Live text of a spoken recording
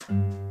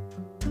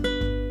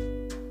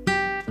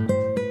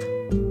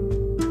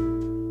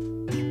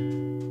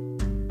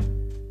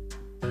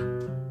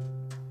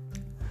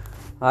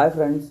Hi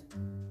friends,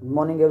 good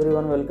morning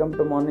everyone. Welcome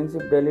to Morning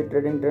Sip Daily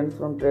Trading Trends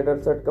from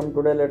Traders.com.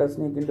 Today let us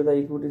sneak into the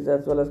equities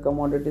as well as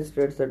commodities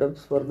trade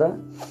setups for the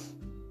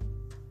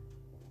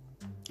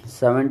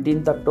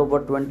 17th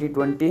October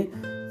 2020.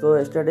 So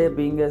yesterday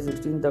being a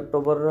 16th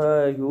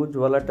October, huge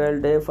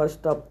volatile day.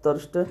 First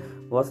upthrust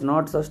was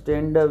not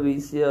sustained. We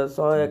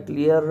saw a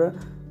clear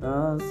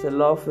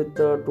sell-off with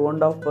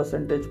 2.5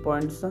 percentage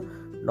points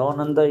down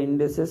on the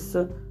indices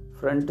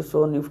front.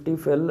 So Nifty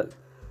fell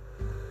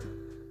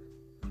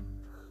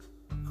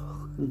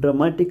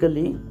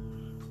dramatically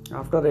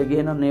after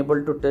again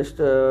unable to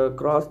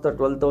cross the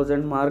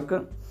 12,000 mark.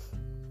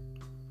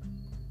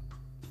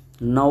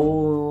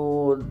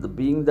 Now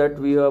being that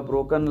we have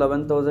broken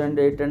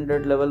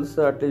 11,800 levels,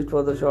 at least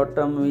for the short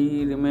term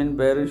we remain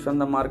bearish on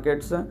the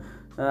markets,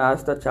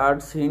 as the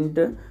charts hint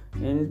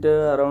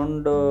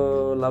around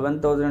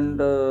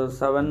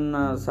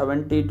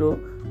 11,770 to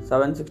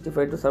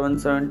 765 to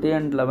 770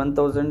 and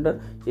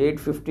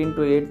 11,815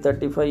 to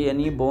 835.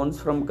 Any bounce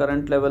from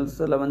current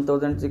levels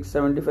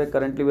 11,675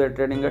 currently we are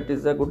trading at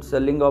is a good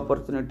selling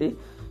opportunity.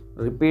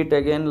 Repeat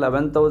again,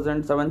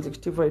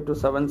 11,765 to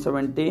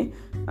 770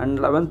 and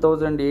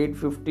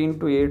 11,815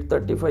 to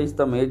 835 is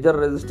the major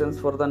resistance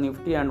for the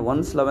Nifty, and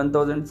once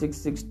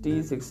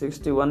 11,660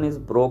 661 is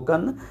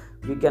broken,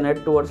 we can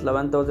head towards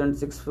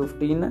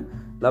 11,615,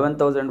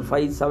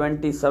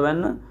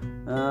 11,577,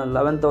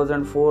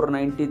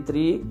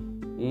 11,493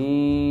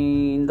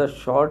 in the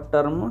short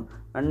term,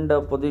 and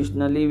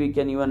positionally we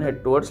can even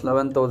head towards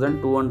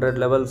 11,200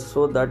 levels.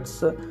 So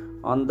that's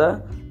on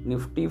the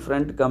Nifty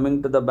front.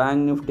 Coming to the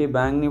Bank Nifty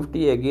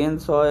again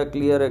saw a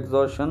clear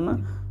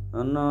exhaustion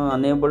and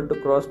unable to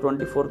cross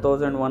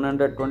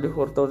 24,100,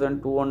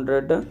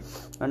 24,200,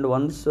 and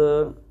once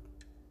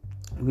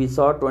we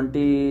saw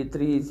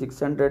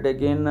 23,600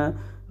 again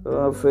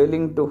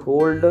failing to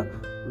hold,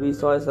 we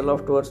saw a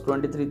sell-off towards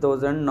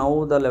 23,000.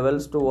 Now the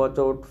levels to watch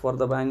out for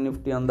the Bank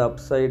Nifty on the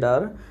upside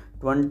are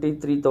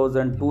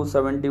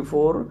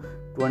 23,274,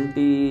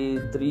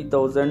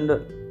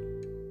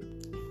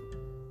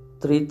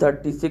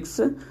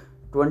 23,336,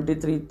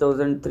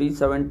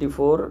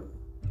 23,374,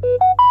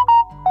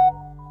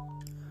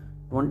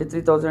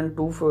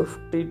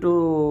 23,250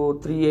 to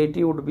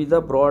 380 would be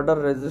the broader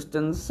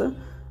resistance,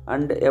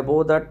 and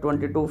above that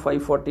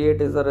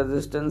 22,548 is the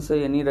resistance.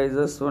 Any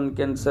rises one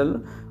can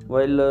sell,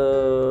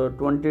 while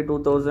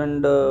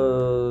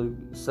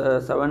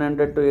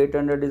 22,700 to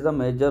 800 is a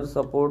major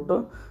support.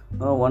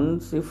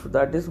 Once if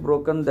that is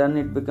broken, then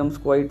it becomes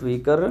quite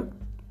weaker.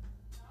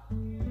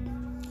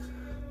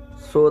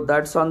 So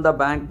that's on the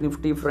Bank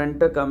Nifty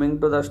front. Coming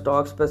to the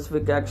stock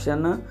specific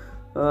action,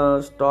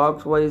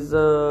 stocks wise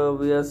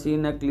we have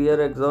seen a clear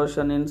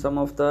exhaustion in some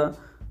of the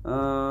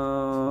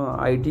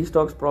IT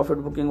stocks.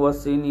 Profit booking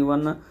was seen.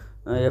 Even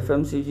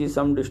FMCG,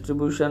 some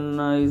distribution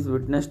is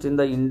witnessed in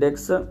the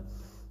index,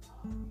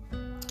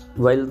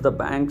 while the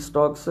bank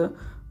stocks,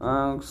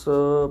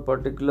 so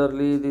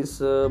particularly this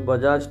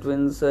Bajaj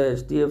Twins,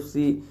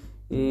 HDFC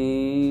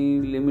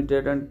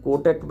Limited and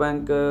Kotak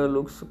Bank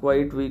looks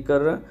quite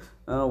weaker.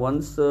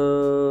 Once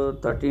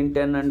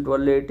 1310 and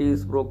 1280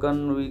 is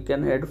broken, we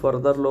can head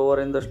further lower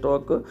in the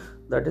stock.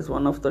 That is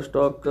one of the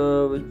stock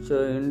which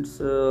its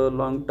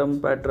long term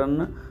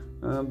pattern,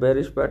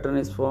 bearish pattern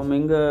is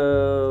forming.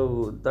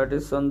 That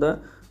is on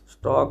the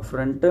stock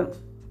front.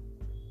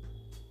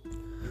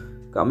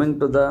 Coming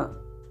to the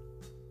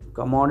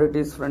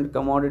commodities front,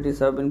 commodities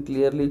have been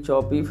clearly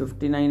choppy.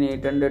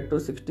 59,800 to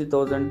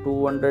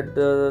 60,200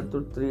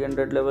 to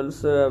 300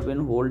 levels have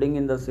been holding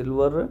in the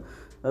silver.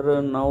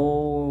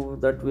 Now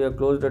that we are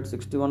closed at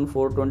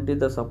 61,420,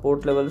 the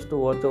support levels to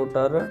watch out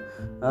are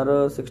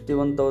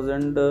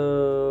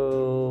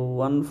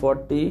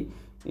 61,140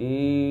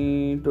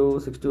 to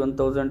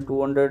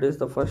 61,200 is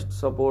the first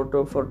support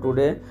for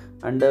today,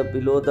 and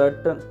below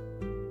that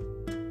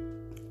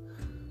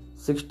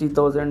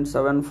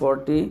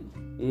 60,740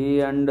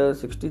 and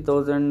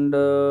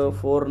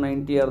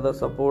 60,490 are the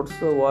supports.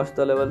 So watch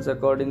the levels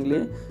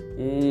accordingly.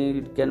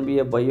 It can be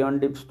a buy on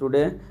dips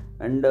today,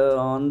 and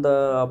on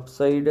the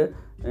upside,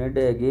 and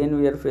again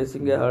we are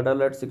facing a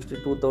hurdle at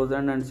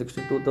 62,000 and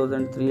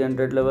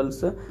 62,300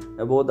 levels.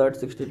 Above that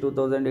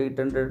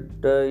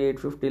 62,800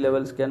 850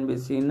 levels can be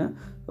seen.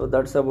 So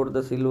that's about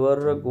the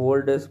silver.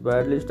 Gold is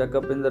badly stuck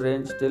up in the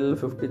range still.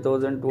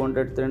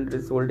 50,200 300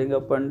 is holding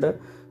up, and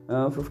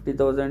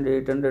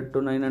 50,800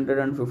 to 900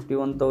 and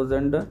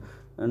 51,000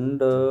 and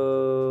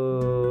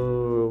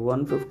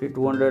 150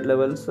 200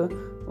 levels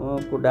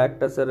could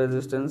act as a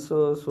resistance.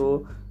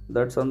 So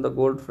that's on the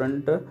gold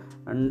front,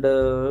 and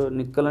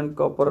nickel and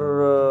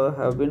copper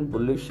have been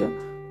bullish,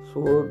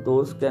 so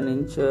those can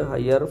inch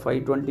higher.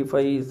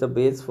 525 is the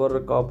base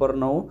for copper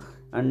now,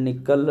 and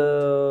nickel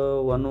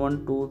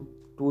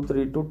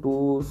 11223 to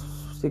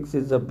 26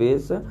 is the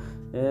base.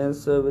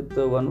 Yes, with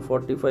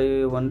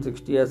 145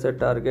 160 as a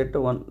target,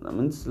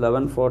 means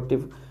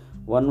 1140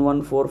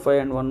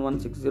 1145 and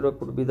 1160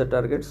 could be the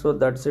target. So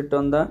that's it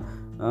on the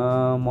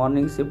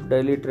morning sip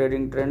daily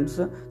trading trends.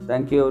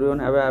 Thank you everyone.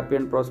 Have a happy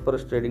and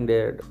prosperous trading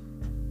day ahead.